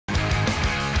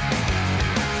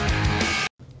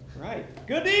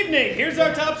Good evening. Here's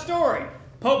our top story.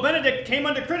 Pope Benedict came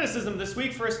under criticism this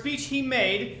week for a speech he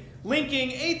made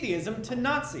linking atheism to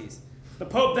Nazis. The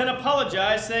Pope then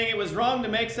apologized, saying it was wrong to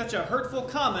make such a hurtful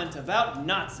comment about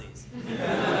Nazis.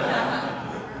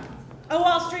 A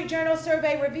Wall Street Journal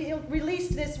survey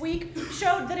released this week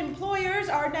showed that employers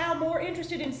are now more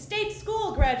interested in state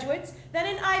school graduates than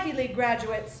in Ivy League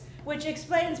graduates, which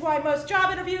explains why most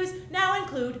job interviews now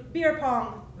include beer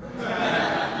pong.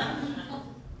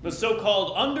 The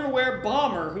so-called underwear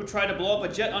bomber who tried to blow up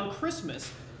a jet on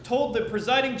Christmas told the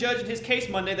presiding judge in his case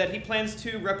Monday that he plans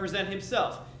to represent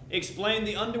himself. Explain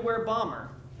the underwear bomber.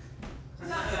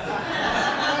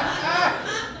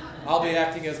 I'll be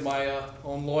acting as my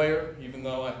own lawyer, even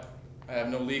though I have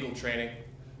no legal training.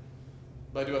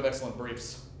 But I do have excellent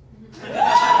briefs.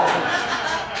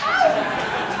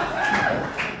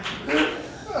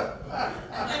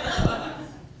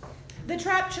 The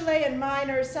trapped Chilean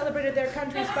miners celebrated their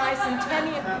country's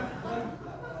bicentennial.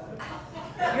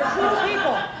 You're cool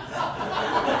people.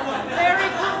 Very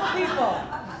cool people.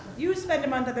 You spend a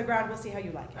month underground, we'll see how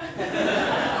you like it.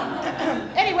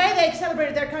 Anyway, they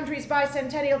celebrated their country's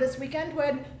bicentennial this weekend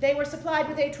when they were supplied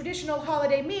with a traditional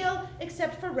holiday meal,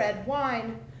 except for red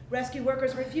wine. Rescue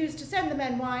workers refused to send the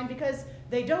men wine because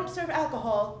they don't serve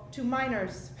alcohol to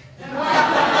minors.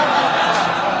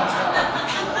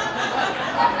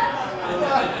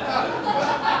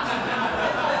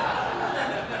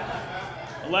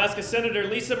 Alaska Senator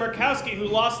Lisa Murkowski, who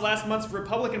lost last month's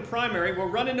Republican primary, will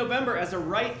run in November as a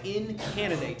write-in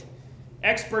candidate.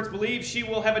 Experts believe she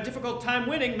will have a difficult time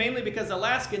winning, mainly because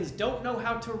Alaskans don't know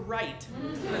how to write.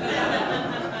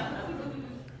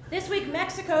 This week,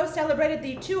 Mexico celebrated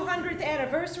the 200th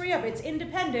anniversary of its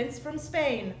independence from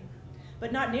Spain,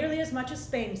 but not nearly as much as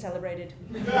Spain celebrated.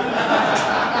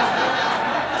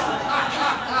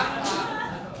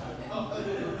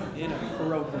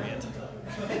 Inappropriate.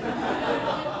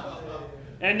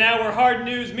 And now where hard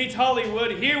news meets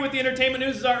Hollywood, here with the entertainment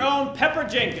news is our own Pepper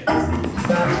Jenkins. Hi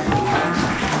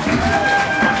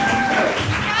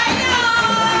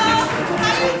y'all!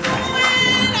 How you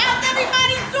doing? How's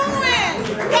everybody doing?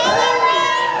 Y'all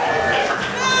alright?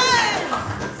 Good.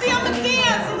 See, I'm gonna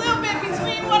dance a little bit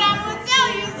between what I'm gonna tell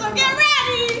you, so get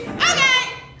ready.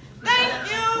 Okay. Thank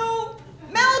you.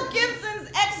 Mel Gibson's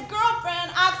ex-girlfriend,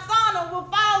 Oksana, will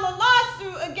file a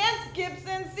lawsuit against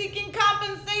Gibson seeking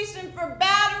compensation for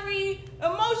battery,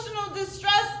 emotional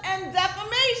distress, and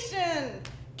defamation.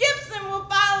 Gibson will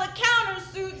file a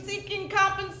countersuit seeking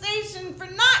compensation for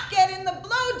not getting the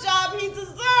blowjob he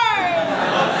deserves.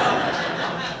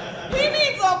 He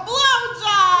needs a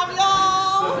blowjob,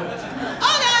 y'all.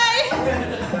 Okay.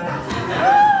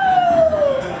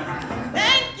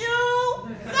 Thank you.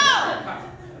 So,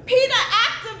 PETA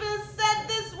activists said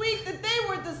this week that they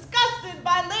were disgusted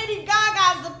by Lady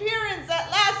Gaga's appearance at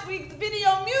last week's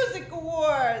Video Music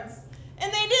Awards.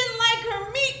 And they didn't like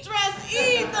her meat dress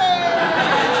either.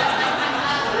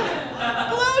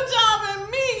 Blowjob and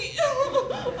meat.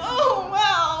 Oh,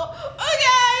 wow.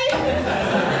 Okay.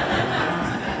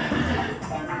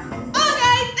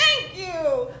 Okay, thank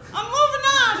you. I'm moving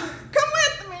on. Come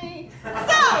with me.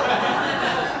 So,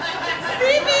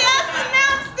 CBS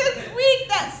announced this week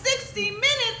that 60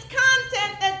 Minutes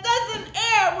content that doesn't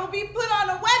air will be put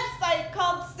on a website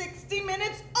called 60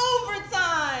 Minutes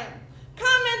Overtime.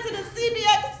 Commented a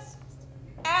CBS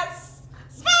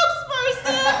spokesperson.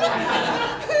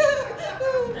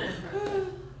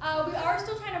 We are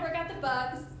still trying to work out the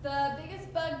bugs. The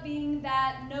biggest bug being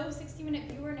that no 60-minute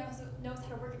viewer knows how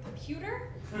to work a computer.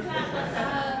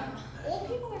 Old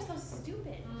people are so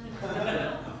stupid.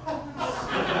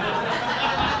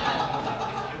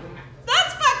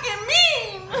 That's fucking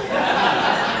mean.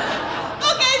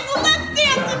 Okay, so let's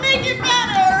dance and make it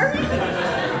better.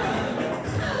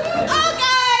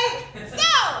 Okay,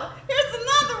 so here's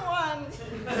another one.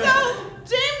 So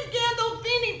James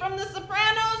Gandolfini from The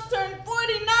Sopranos turned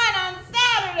 49 on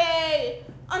Saturday.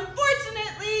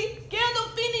 Unfortunately,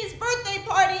 Gandolfini's birthday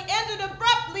party ended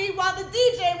abruptly while the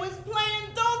DJ was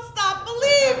playing Don't Stop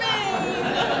Believing.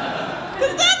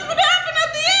 Because that's what happened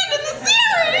at the end of the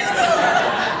series.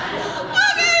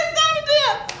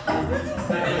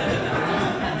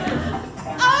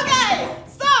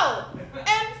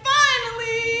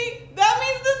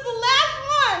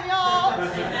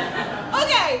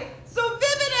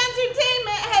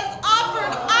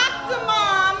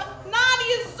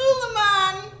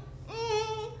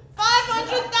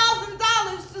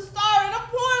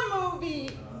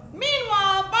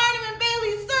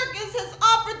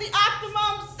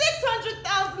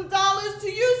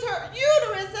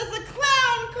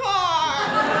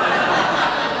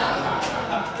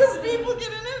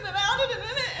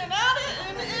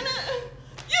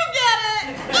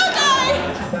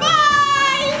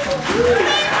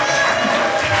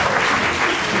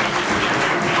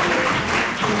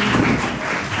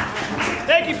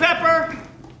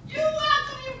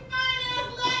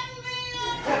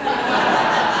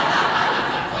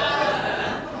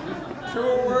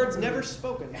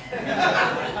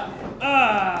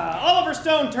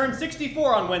 turned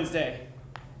 64 on Wednesday.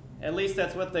 At least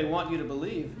that's what they want you to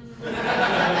believe.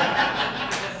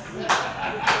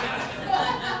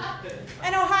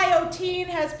 An Ohio teen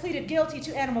has pleaded guilty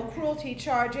to animal cruelty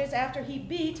charges after he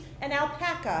beat an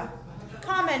alpaca.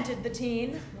 Commented the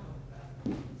teen.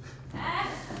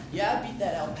 Yeah, I beat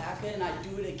that alpaca, and I'd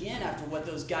do it again after what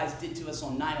those guys did to us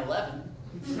on 9/11.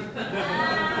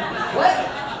 What?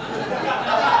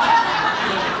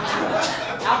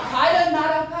 Al-Qaeda,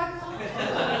 not alpaca?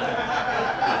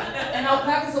 An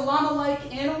alpaca's a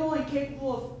llama-like animal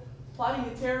incapable of plotting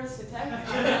a terrorist attack?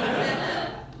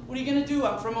 What are you gonna do?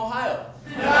 I'm from Ohio.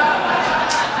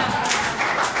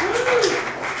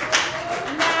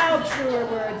 Now truer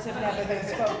words have never been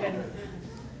spoken.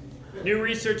 New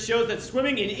research shows that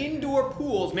swimming in indoor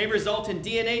pools may result in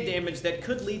DNA damage that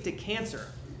could lead to cancer.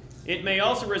 It may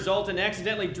also result in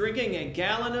accidentally drinking a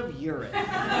gallon of urine.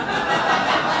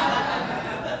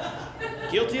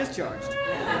 Guilty as charged.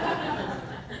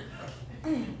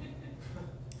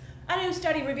 A new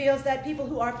study reveals that people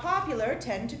who are popular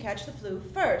tend to catch the flu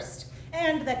first,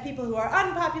 and that people who are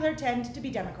unpopular tend to be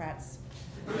Democrats.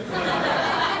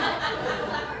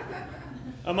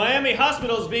 A Miami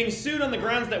hospital is being sued on the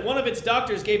grounds that one of its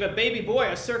doctors gave a baby boy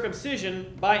a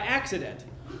circumcision by accident.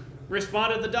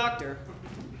 Responded the doctor.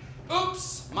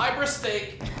 Oops, my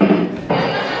mistake.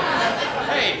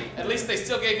 Hey, at least they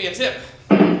still gave me a tip.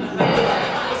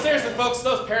 But seriously, folks,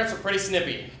 those parents are pretty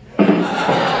snippy.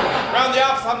 Around the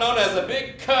office, I'm known as a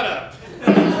big cut-up.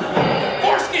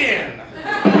 Foreskin!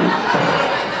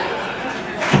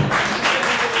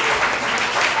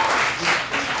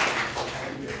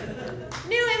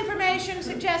 New information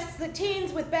suggests that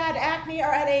teens with bad acne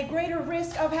are at a greater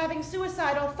risk of having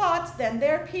suicidal thoughts than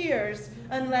their peers,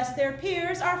 unless their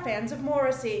peers are fans of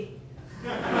Morrissey.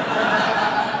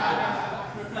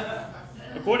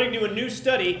 According to a new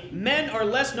study, men are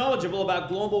less knowledgeable about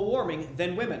global warming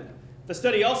than women. The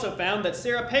study also found that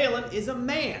Sarah Palin is a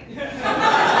man.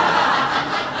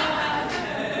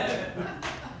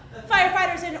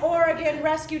 Firefighters in Oregon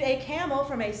rescued a camel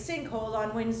from a sinkhole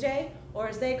on Wednesday, or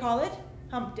as they call it,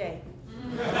 Hump Day.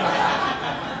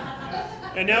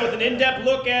 And now with an in-depth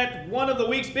look at one of the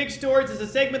week's big stories is a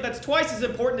segment that's twice as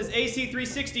important as AC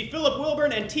 360, Phillip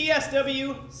Wilburn, and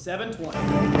TSW 720.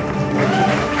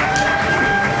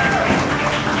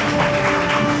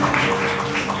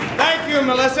 Thank you,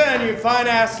 Melissa, and you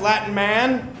fine-ass Latin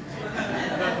man.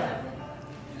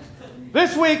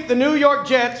 This week, the New York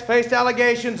Jets faced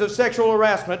allegations of sexual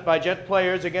harassment by Jet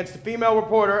players against the female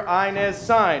reporter Inez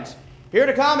Sainz. Here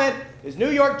to comment is New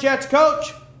York Jets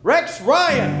coach Rex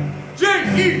Ryan.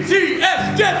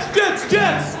 J-E-T-S, Jets, Jets,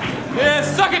 Jets! Yeah,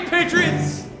 suck it,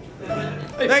 Patriots!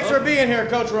 Thanks for being here,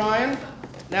 Coach Ryan.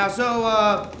 Now, so,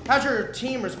 how's your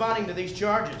team responding to these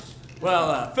charges?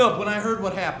 Well, Phillip, when I heard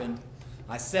what happened,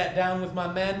 I sat down with my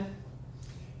men,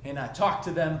 and I talked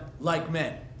to them like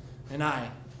men. And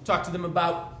I talked to them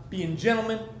about being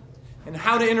gentlemen and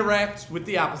how to interact with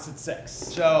the opposite sex.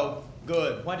 So,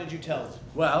 good. What did you tell us?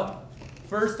 Well,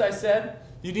 first I said,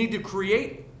 you need to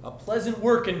create a pleasant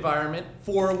work environment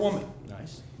for a woman.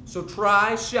 Nice. So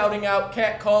try shouting out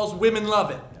catcalls, women love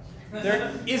it.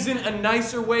 There isn't a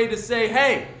nicer way to say,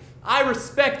 hey, I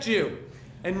respect you,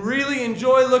 and really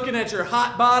enjoy looking at your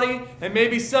hot body, and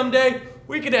maybe someday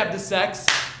we could have the sex.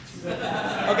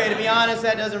 Okay, to be honest,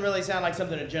 that doesn't really sound like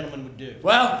something a gentleman would do.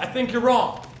 Well, I think you're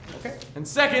wrong. Okay. And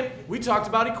second, we talked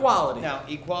about equality. Now,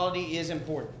 equality is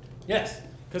important. Yes,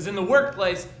 because in the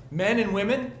workplace, men and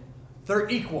women, they're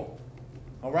equal.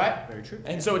 All right? Very true.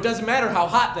 And so it doesn't matter how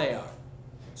hot they are.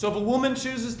 So if a woman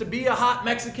chooses to be a hot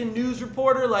Mexican news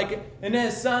reporter like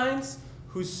Inez Sainz,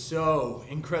 who's so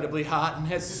incredibly hot and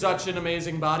has such an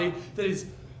amazing body that is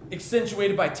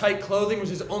accentuated by tight clothing,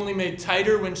 which is only made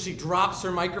tighter when she drops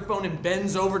her microphone and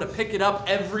bends over to pick it up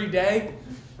every day.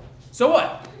 So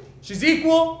what? She's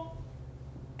equal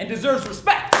and deserves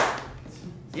respect.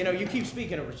 You know, you keep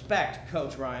speaking of respect,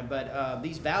 Coach Ryan, but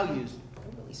these values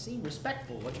don't really seem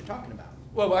respectful, what you're talking about.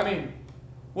 Well, I mean,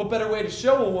 what better way to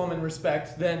show a woman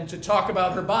respect than to talk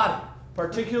about her body,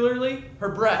 particularly her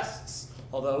breasts.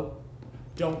 Although,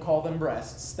 don't call them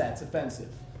breasts, that's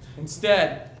offensive.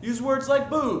 Instead, use words like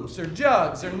boobs or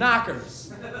jugs or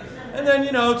knockers. And then,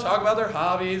 you know, talk about their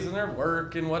hobbies and their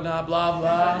work and whatnot, blah,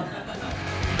 blah.